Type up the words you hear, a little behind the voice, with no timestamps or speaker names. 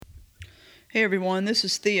Hey everyone, this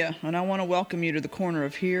is Thea, and I want to welcome you to the Corner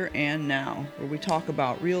of Here and Now, where we talk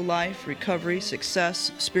about real life, recovery,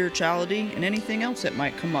 success, spirituality, and anything else that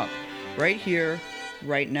might come up right here,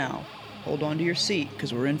 right now. Hold on to your seat,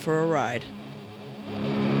 because we're in for a ride.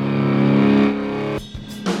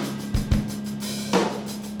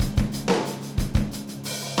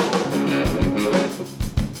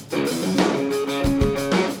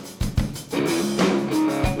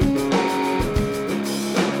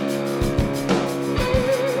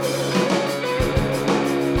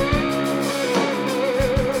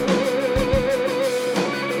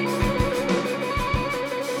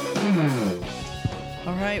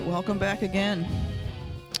 Welcome back again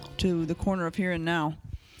to the Corner of Here and Now.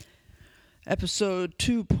 Episode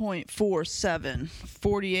 2.47,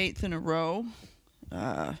 48th in a row.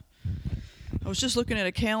 I was just looking at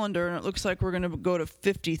a calendar and it looks like we're going to go to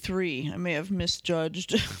 53. I may have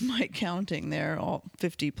misjudged my counting there all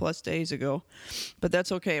 50 plus days ago, but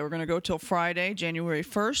that's okay. We're going to go till Friday, January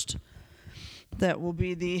 1st. That will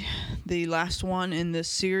be the last one in this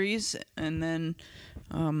series, and then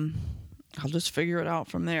I'll just figure it out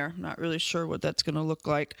from there. I'm not really sure what that's going to look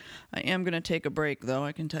like. I am going to take a break, though,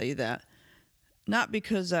 I can tell you that. Not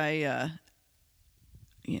because I,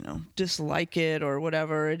 dislike it or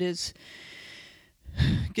whatever. It is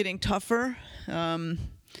getting tougher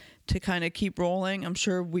to kind of keep rolling. I'm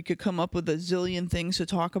sure we could come up with a zillion things to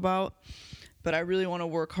talk about, but I really want to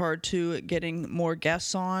work hard, too, at getting more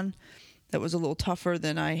guests on. That was a little tougher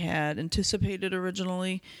than I had anticipated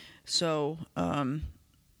originally. So,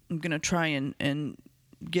 I'm going to try and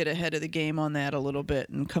get ahead of the game on that a little bit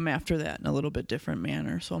and come after that in a little bit different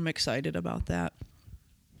manner. So I'm excited about that.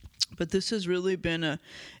 But this has really been an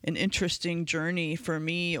interesting journey for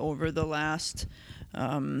me over the last,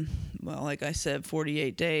 like I said,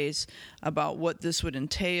 48 days, about what this would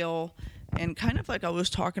entail. And kind of like I was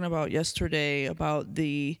talking about yesterday about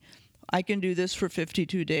I can do this for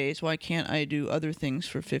 52 days. Why can't I do other things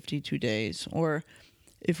for 52 days? Or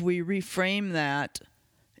if we reframe that,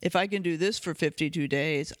 if I can do this for 52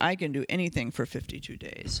 days, I can do anything for 52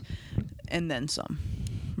 days and then some,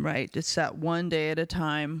 right? It's that one day at a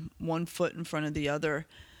time, one foot in front of the other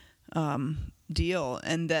deal.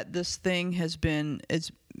 And that this thing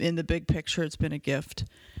it's in the big picture, it's been a gift.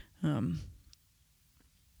 And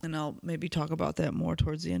I'll maybe talk about that more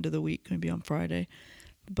towards the end of the week, maybe on Friday.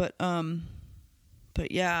 But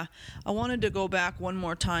yeah, I wanted to go back one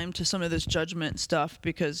more time to some of this judgment stuff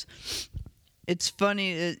because it's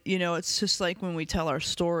funny, it's just like when we tell our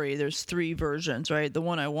story, there's three versions, right? The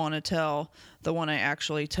one I want to tell, the one I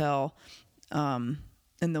actually tell, and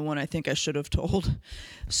the one I think I should have told.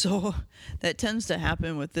 So that tends to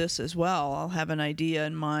happen with this as well. I'll have an idea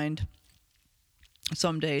in mind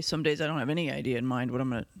some days. Some days I don't have any idea in mind what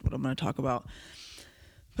I'm going to talk about.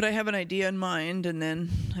 But I have an idea in mind, and then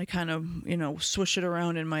I kind of, swish it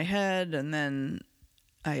around in my head, and then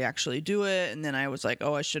I actually do it, and then I was like,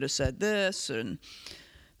 oh, I should have said this, and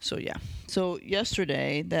so yeah. So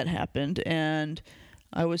yesterday that happened, and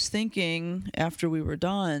I was thinking after we were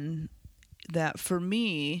done that for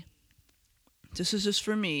me, this is just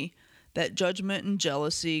for me, that judgment and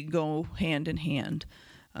jealousy go hand in hand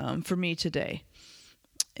for me today.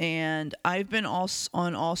 And I've been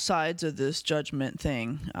on all sides of this judgment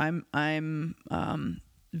thing. I'm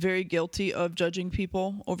very guilty of judging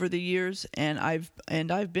people over the years, and I've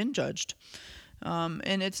been judged,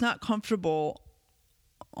 and it's not comfortable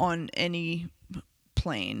on any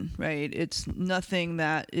plane, right? It's nothing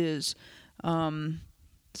that is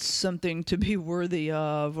something to be worthy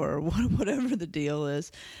of, or whatever the deal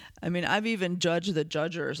is. I mean, I've even judged the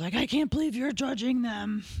judgers. Like, I can't believe you're judging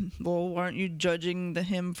them. Well, aren't you judging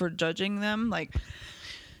him for judging them? Like,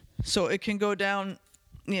 so it can go down,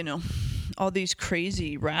 all these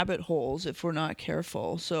crazy rabbit holes if we're not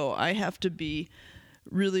careful. So I have to be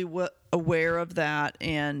really aware of that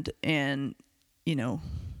and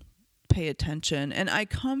pay attention. And I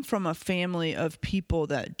come from a family of people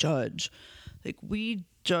that judge. Like, we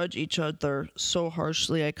judge each other so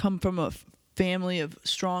harshly. I come from a family of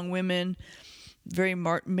strong women, very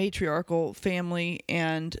matriarchal family,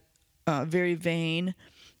 and very vain.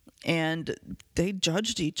 And they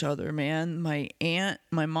judged each other, man. My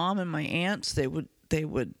mom and my aunts, they would,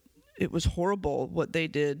 it was horrible what they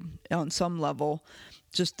did on some level,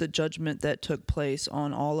 just the judgment that took place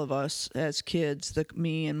on all of us as kids,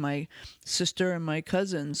 me and my sister and my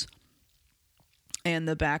cousins, and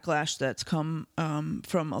the backlash that's come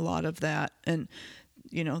from a lot of that. And,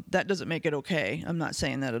 that doesn't make it okay. I'm not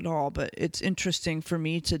saying that at all, but it's interesting for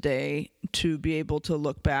me today to be able to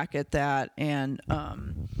look back at that and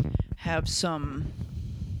have some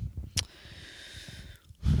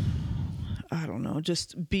I don't know,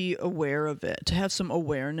 just be aware of it, to have some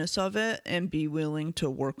awareness of it and be willing to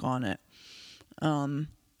work on it.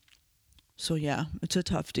 So yeah, it's a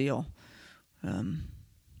tough deal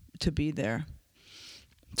to be there.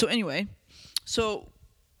 So anyway,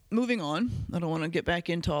 moving on. I don't want to get back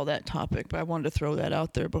into all that topic, but I wanted to throw that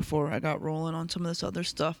out there before I got rolling on some of this other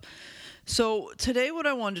stuff. So today what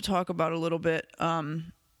I wanted to talk about a little bit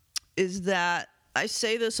is that I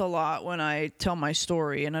say this a lot when I tell my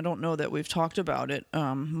story, and I don't know that we've talked about it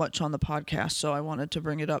much on the podcast, so I wanted to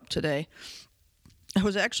bring it up today. I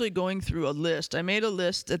was actually going through a list. I made a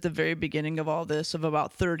list at the very beginning of all this of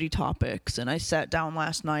about 30 topics, and I sat down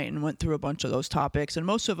last night and went through a bunch of those topics, and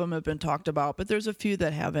most of them have been talked about, but there's a few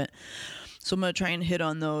that haven't. So I'm going to try and hit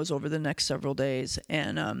on those over the next several days.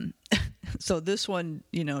 And so this one,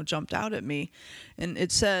 jumped out at me, and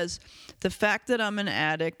it says, the fact that I'm an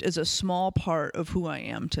addict is a small part of who I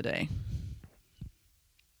am today.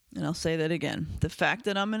 And I'll say that again. The fact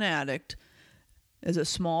that I'm an addict is a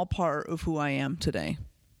small part of who I am today.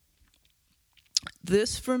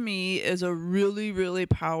 This, for me, is a really, really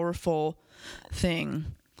powerful thing,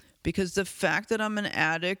 because the fact that I'm an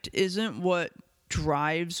addict isn't what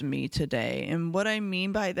drives me today. And what I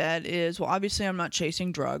mean by that is, well, obviously I'm not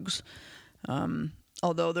chasing drugs,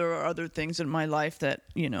 although there are other things in my life that,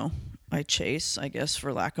 I chase, I guess,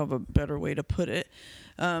 for lack of a better way to put it.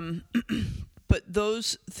 But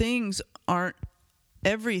those things aren't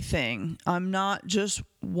everything. I'm not just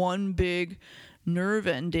one big nerve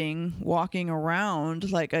ending walking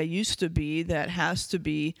around like I used to be that has to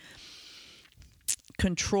be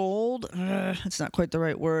controlled. It's not quite the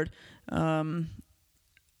right word. That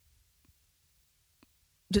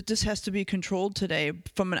this has to be controlled today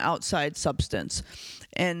from an outside substance.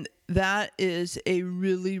 And that is a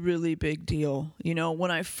really, really big deal.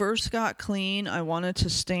 When I first got clean, I wanted to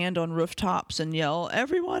stand on rooftops and yell,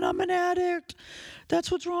 everyone, I'm an addict. That's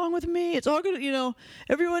what's wrong with me. It's all good.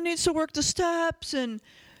 Everyone needs to work the steps and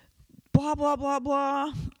blah, blah, blah,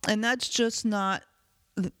 blah. And that's just not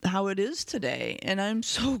how it is today. And I'm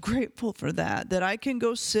so grateful for that I can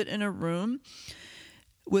go sit in a room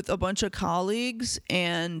with a bunch of colleagues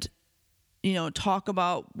and, talk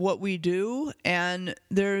about what we do. And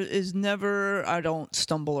there is never, I don't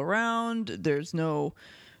stumble around. There's no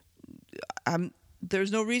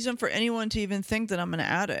reason for anyone to even think that I'm an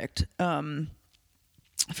addict from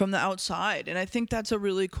the outside. And I think that's a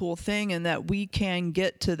really cool thing, and that we can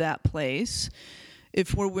get to that place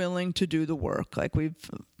if we're willing to do the work. Like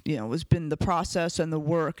it's been the process, and the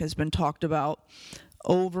work has been talked about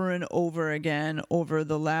over and over again over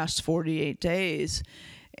the last 48 days.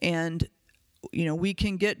 And, we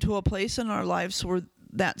can get to a place in our lives where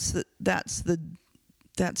that's the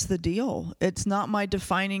deal. It's not my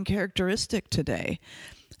defining characteristic today.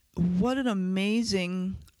 What an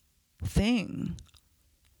amazing thing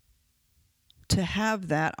to have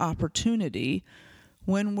that opportunity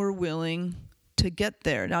when we're willing to get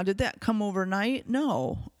there. Now, did that come overnight?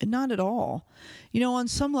 No, not at all. On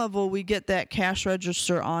some level, we get that cash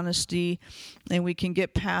register honesty, and we can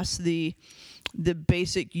get past the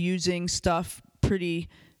basic using stuff pretty,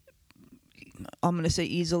 I'm going to say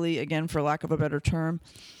easily, again, for lack of a better term,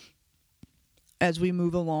 as we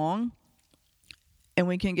move along, and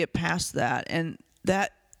we can get past that. And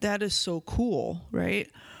that is so cool, right?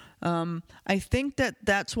 I think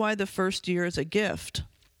that's why the first year is a gift.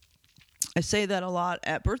 I say that a lot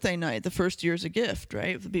at birthday night. The first year is a gift,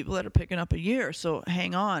 right? For people that are picking up a year. So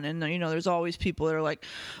hang on. And, there's always people that are like,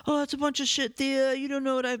 oh, that's a bunch of shit, Thea. You don't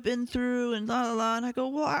know what I've been through, and la, la, la. And I go,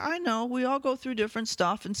 well, I know. We all go through different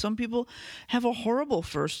stuff. And some people have a horrible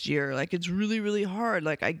first year. Like, it's really, really hard.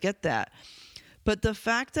 Like, I get that. But the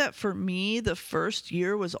fact that for me, the first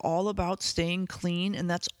year was all about staying clean, and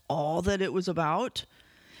that's all that it was about,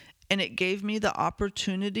 and it gave me the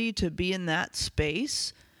opportunity to be in that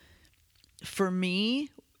space, for me,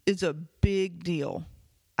 is a big deal.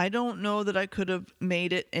 I don't know that I could have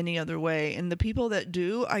made it any other way. And the people that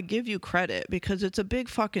do, I give you credit, because it's a big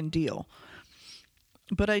fucking deal.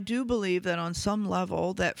 But I do believe that on some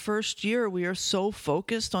level, that first year, we are so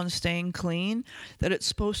focused on staying clean that it's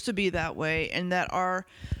supposed to be that way, and that our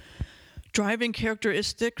driving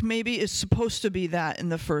characteristic maybe is supposed to be that in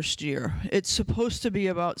the first year. It's supposed to be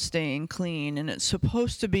about staying clean, and it's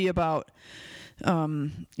supposed to be about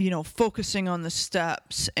focusing on the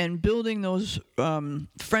steps and building those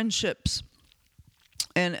friendships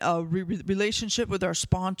and a relationship with our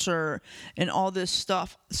sponsor and all this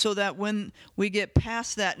stuff, so that when we get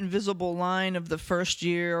past that invisible line of the first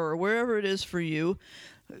year, or wherever it is for you,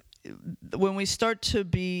 when we start to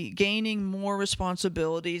be gaining more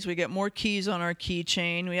responsibilities, we get more keys on our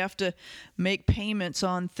keychain, we have to make payments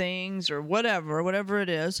on things or whatever it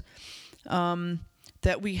is,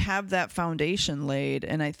 that we have that foundation laid.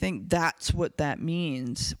 And I think that's what that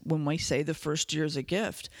means when we say the first year is a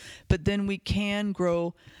gift. But then we can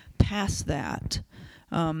grow past that.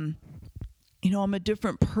 I'm a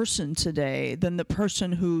different person today than the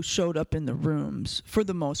person who showed up in the rooms for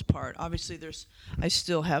the most part. Obviously, I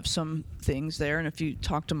still have some things there, and if you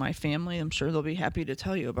talk to my family, I'm sure they'll be happy to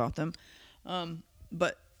tell you about them.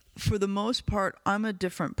 But for the most part, I'm a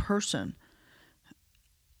different person.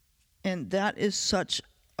 And that is such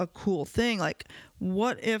a cool thing. Like,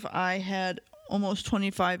 what if I had almost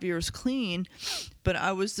 25 years clean, but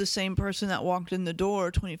I was the same person that walked in the door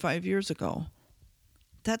 25 years ago?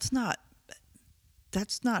 That's not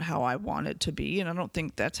how I want it to be, and I don't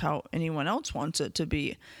think that's how anyone else wants it to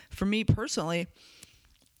be. For me personally,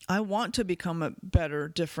 I want to become a better,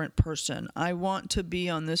 different person. I want to be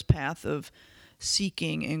on this path of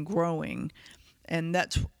seeking and growing, and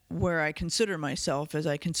that's where I consider myself, as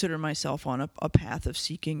I consider myself on a path of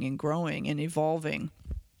seeking and growing and evolving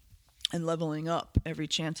and leveling up every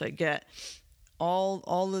chance I get.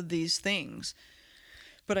 All of these things.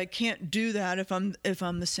 But I can't do that if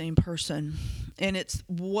I'm the same person. And it's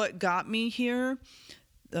what got me here.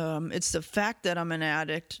 It's the fact that I'm an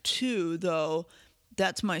addict too, though.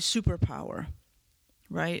 That's my superpower,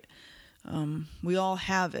 right? We all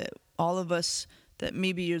have it. All of us that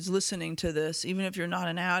maybe is listening to this, even if you're not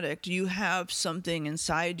an addict, you have something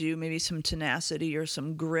inside you, maybe some tenacity or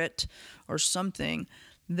some grit or something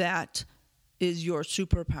that is your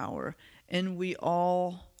superpower. And we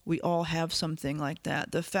all have something like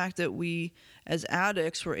that. The fact that we, as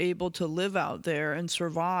addicts, were able to live out there and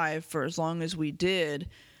survive for as long as we did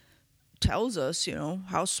tells us,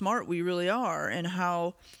 how smart we really are and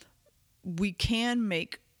how we can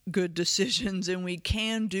make good decisions and we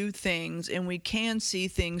can do things and we can see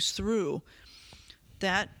things through.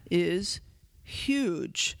 That is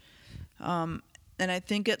huge. And I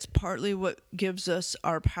think it's partly what gives us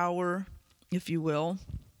our power, if you will,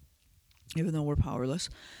 even though we're powerless,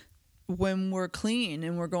 when we're clean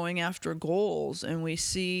and we're going after goals and we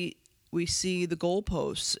see the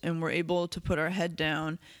goalposts and we're able to put our head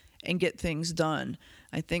down and get things done.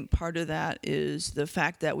 I think part of that is the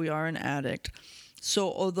fact that we are an addict.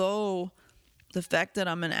 So although the fact that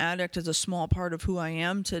I'm an addict is a small part of who I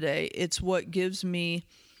am today, it's what gives me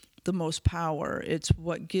the most power. It's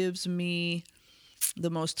what gives me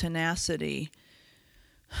the most tenacity.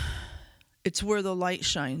 It's where the light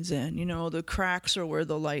shines in, the cracks are where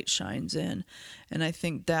the light shines in. And I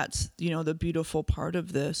think that's, the beautiful part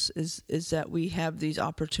of this is that we have these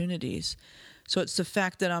opportunities. So it's the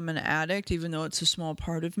fact that I'm an addict, even though it's a small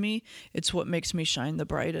part of me, it's what makes me shine the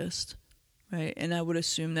brightest, right? And I would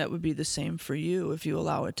assume that would be the same for you if you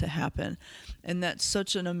allow it to happen. And that's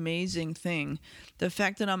such an amazing thing. The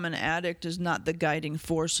fact that I'm an addict is not the guiding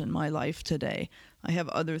force in my life today. I have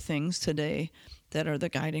other things today that are the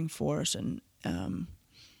guiding force. And, I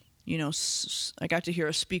got to hear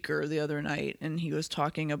a speaker the other night, and he was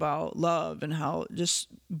talking about love and how just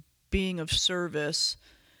being of service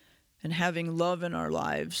and having love in our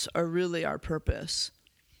lives are really our purpose.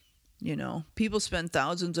 People spend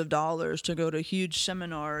thousands of dollars to go to huge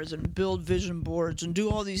seminars and build vision boards and do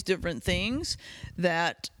all these different things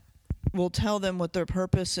that will tell them what their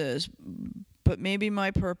purpose is. But maybe my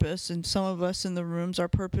purpose, and some of us in the rooms, our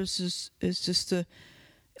purpose is just to,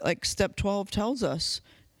 like step 12 tells us,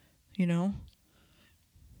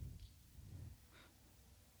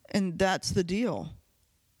 And that's the deal.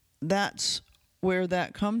 That's where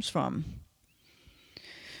that comes from.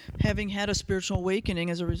 Having had a spiritual awakening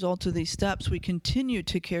as a result of these steps, we continue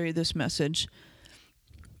to carry this message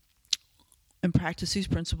and practice these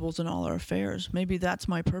principles in all our affairs. Maybe that's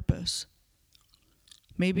my purpose.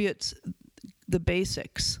 Maybe it's the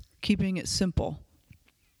basics, keeping it simple.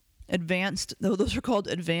 Those are called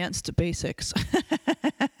advanced basics.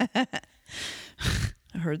 I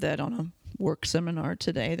heard that on a work seminar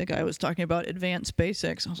today. The guy was talking about advanced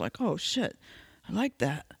basics. I was like, oh shit, I like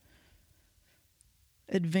that.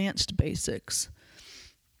 Advanced basics.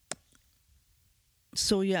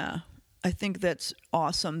 So yeah, I think that's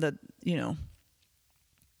awesome that,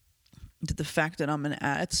 the fact that I'm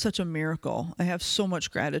it's such a miracle. I have so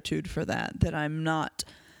much gratitude for that I'm not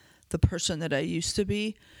the person that I used to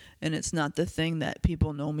be, and it's not the thing that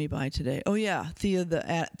people know me by today. Oh yeah, Thea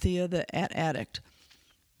the addict.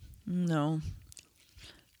 No.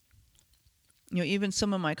 Even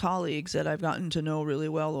some of my colleagues that I've gotten to know really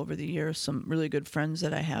well over the years, some really good friends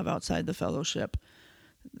that I have outside the fellowship,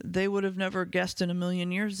 they would have never guessed in a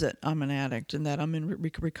million years that I'm an addict and that I'm in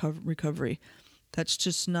recovery. That's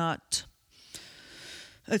just not,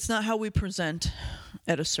 it's not how we present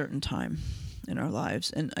at a certain time in our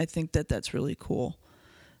lives. And I think that that's really cool.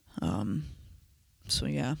 So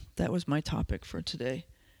yeah, that was my topic for today.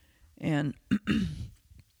 And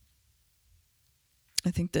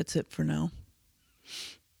I think that's it for now.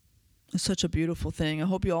 It's such a beautiful thing. I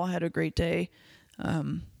hope you all had a great day.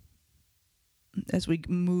 As we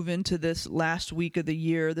move into this last week of the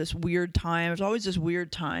year, this weird time. There's always this weird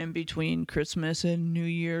time between Christmas and New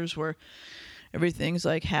Year's where everything's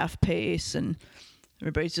like half pace and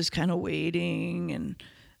everybody's just kind of waiting.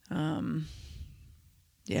 And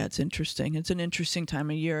yeah, it's interesting. It's an interesting time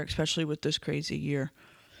of year, especially with this crazy year.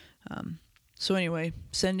 So anyway,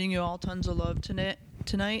 sending you all tons of love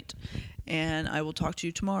tonight, and I will talk to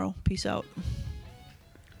you tomorrow. Peace out.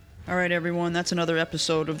 All right, everyone, that's another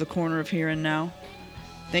episode of The Corner of Here and Now.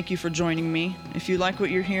 Thank you for joining me. If you like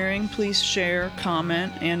what you're hearing, please share,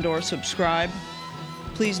 comment, and or subscribe.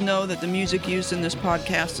 Please know that the music used in this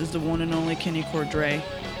podcast is the one and only Kenny Cordray.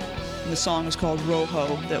 And the song is called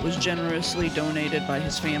Rojo, that was generously donated by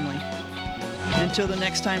his family. Until the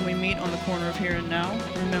next time we meet on The Corner of Here and Now,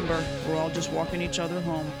 remember, we're all just walking each other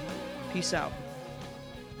home. Peace out.